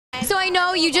So I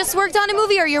know you just worked on a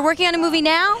movie, or you're working on a movie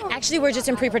now? Actually, we're just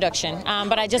in pre-production,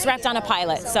 but I just wrapped on a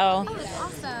pilot, so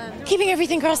keeping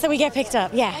everything crossed that we get picked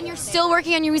up. Yeah. And you're still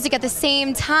working on your music at the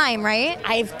same time, right?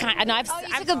 I've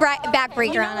took a back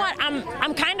break. You know what?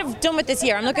 I'm kind of done with this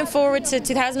year. I'm looking forward to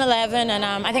 2011, and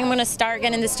I think I'm going to start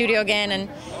getting in the studio again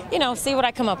and see what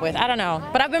I come up with. I don't know,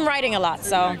 but I've been writing a lot,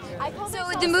 so.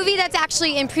 So the movie that's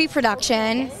actually in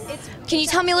pre-production, can you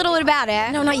tell me a little bit about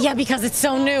it? No, not yet, because it's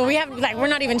so new. We're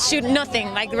not even shooting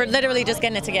nothing. We're literally just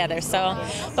getting it together. So,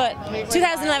 but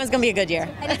 2011 is gonna be a good year.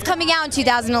 And it's coming out in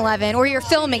 2011, or you're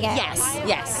filming it?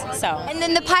 Yes. So. And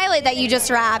then the pilot that you just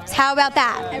wrapped, how about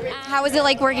that? How was it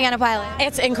like working on a pilot?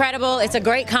 It's incredible. It's a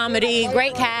great comedy,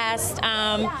 great cast.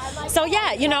 So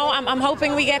yeah, I'm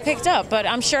hoping we get picked up, but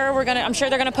I'm sure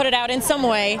they're gonna put it out in some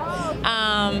way.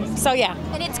 So yeah.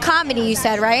 And it's comedy, you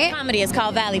said, right? Comedy. It's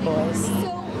called Valley Boys.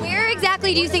 Where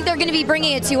exactly do you think they're going to be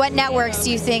bringing it to? What networks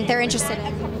do you think they're interested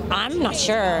in? I'm not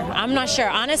sure.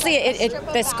 Honestly,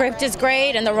 the script is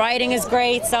great and the writing is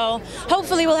great, so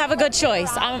hopefully we'll have a good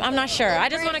choice. I'm not sure. I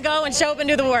just want to go and show up and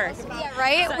do the work. Yeah,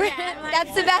 right? So,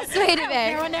 that's the best way to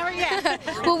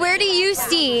be. Well, where do you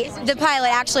see the pilot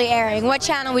actually airing? What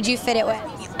channel would you fit it with?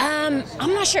 I'm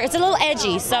not sure. It's a little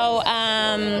edgy, so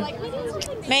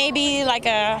maybe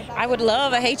I would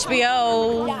love a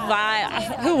HBO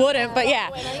vibe. Who wouldn't? But yeah.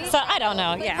 So I don't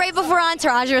know. Yeah. Right before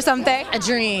Entourage or something. A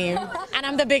dream. And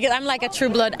I'm like a true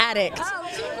blood addict.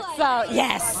 So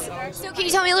yes. So can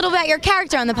you tell me a little about your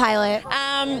character on the pilot?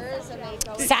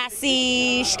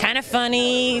 Sassy, she's kind of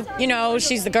funny,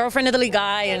 she's the girlfriend of the lead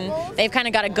guy, and they've kind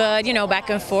of got a good, back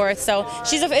and forth, so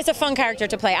it's a fun character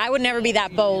to play. I would never be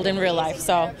that bold in real life,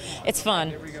 so it's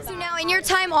fun. So now, in your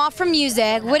time off from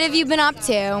music, what have you been up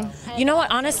to? You know what,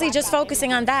 honestly, just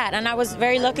focusing on that, and I was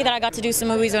very lucky that I got to do some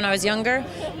movies when I was younger,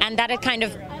 and that had kind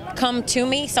of come to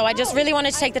me, so I just really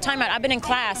wanted to take the time out. I've been in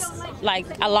class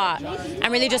a lot.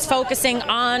 I'm really just focusing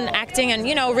on acting, and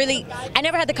really, I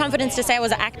never had the confidence to say I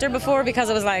was an actor before, because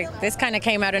it was this kind of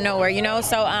came out of nowhere,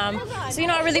 so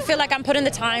I really feel like I'm putting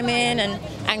the time in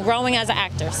and growing as an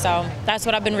actor, so that's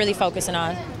what I've been really focusing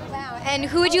on. Wow. And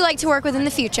who would you like to work with in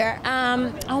the future?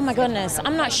 Oh my goodness,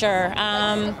 I'm not sure.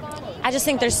 I just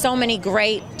think there's so many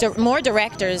great, more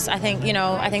directors. I think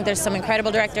there's some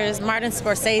incredible directors. Martin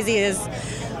Scorsese is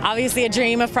obviously a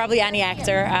dream of probably any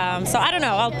actor. So I don't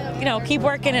know. I'll keep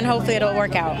working, and hopefully it'll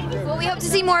work out. Well, we hope to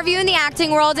see more of you in the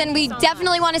acting world, and we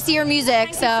definitely want to see your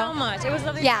music. Thank you so much. It was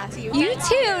lovely to talk to you. You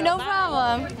too. No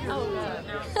problem.